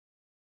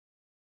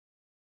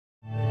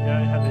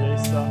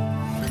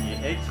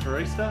for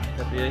Easter.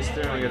 Happy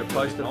Easter, and we got a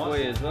poster for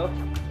you as well.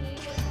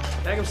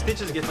 How come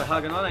Stitches gets a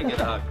hug and I don't get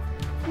a hug?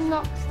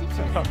 Not Stitches.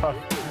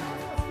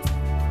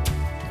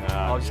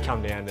 I'll just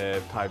come down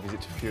to pay a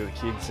visit to a few of the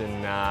kids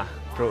and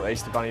brought the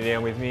Easter Bunny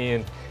down with me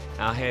and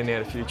hand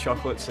out a few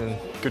chocolates, and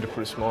good to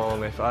put a smile on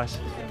their face.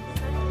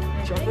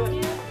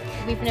 Chocolate?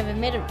 We've never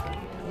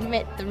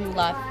met the real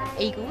life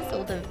Eagles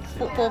or the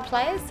football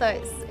players, so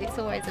it's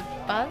always a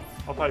buzz.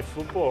 I play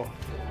football.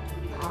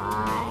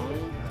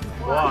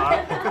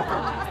 Why?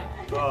 Why?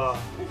 Oh,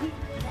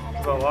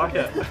 'cause I like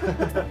it.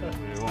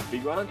 You want a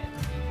big one?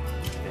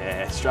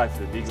 Yeah, straight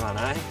for the big one,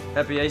 eh?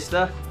 Happy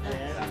Easter.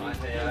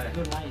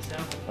 Good mate,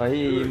 yourself. I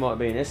hear you might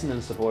be an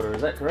Essendon supporter,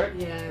 is that correct?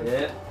 Yeah.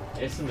 Yeah,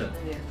 Essendon.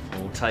 Yeah.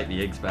 We'll take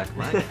the eggs back,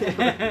 mate.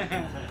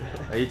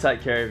 Well, you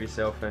take care of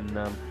yourself and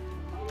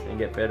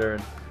get better,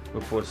 and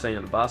look forward to seeing you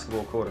on the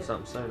basketball court or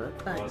something soon, eh?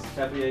 Thanks.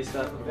 Happy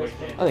Easter.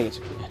 I think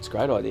it's a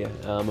great idea.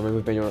 I mean,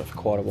 we've been on it for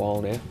quite a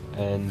while now,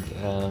 and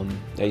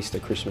Easter,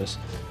 Christmas,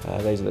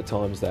 these are the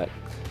times that,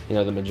 you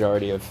know, the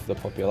majority of the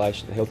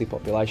population, the healthy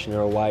population,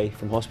 are away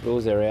from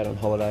hospitals. They're out on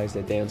holidays,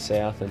 they're down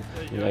south, and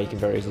you know, you can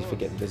very easily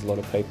forget that there's a lot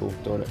of people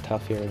doing it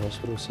tough here in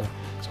hospitals. So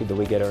it's good that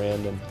we get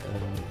around and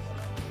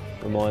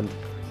remind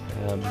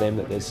them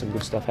that there's some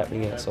good stuff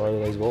happening outside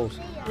of these walls.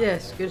 Yeah,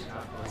 it's good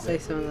to see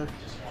some of the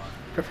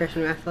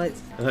professional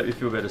athletes. I hope you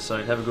feel better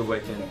soon. Have a good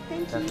weekend.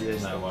 Happy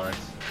Easter. No worries.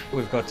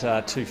 We've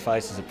got two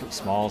faces that put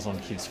smiles on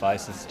kids'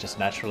 faces just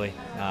naturally.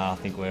 I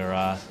think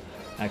we're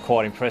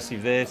quite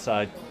impressive there,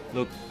 so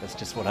look, that's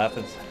just what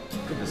happens.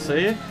 Good to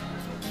see you.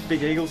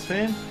 Big Eagles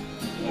fan.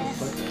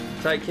 Yes.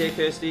 Take care,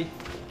 Kirsty.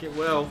 Get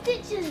well.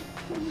 Stitches.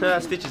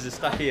 Stitches are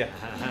stuck here.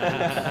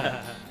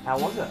 How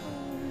was it?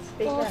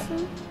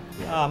 Awesome.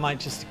 Mate,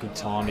 just a good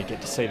time to get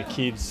to see the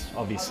kids.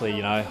 Obviously,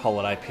 you know,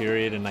 holiday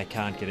period and they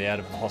can't get out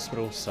of the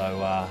hospital,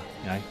 so,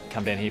 you know,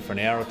 come down here for an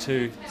hour or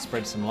two,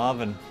 spread some love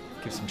and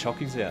give some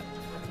chockies out.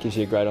 It gives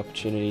you a great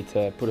opportunity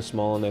to put a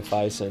smile on their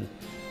face and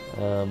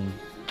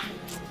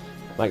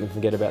make them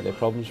forget about their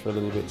problems for a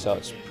little bit, so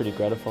it's pretty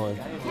gratifying.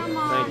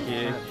 Thank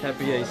you.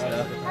 Happy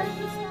Easter.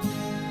 Happy Easter.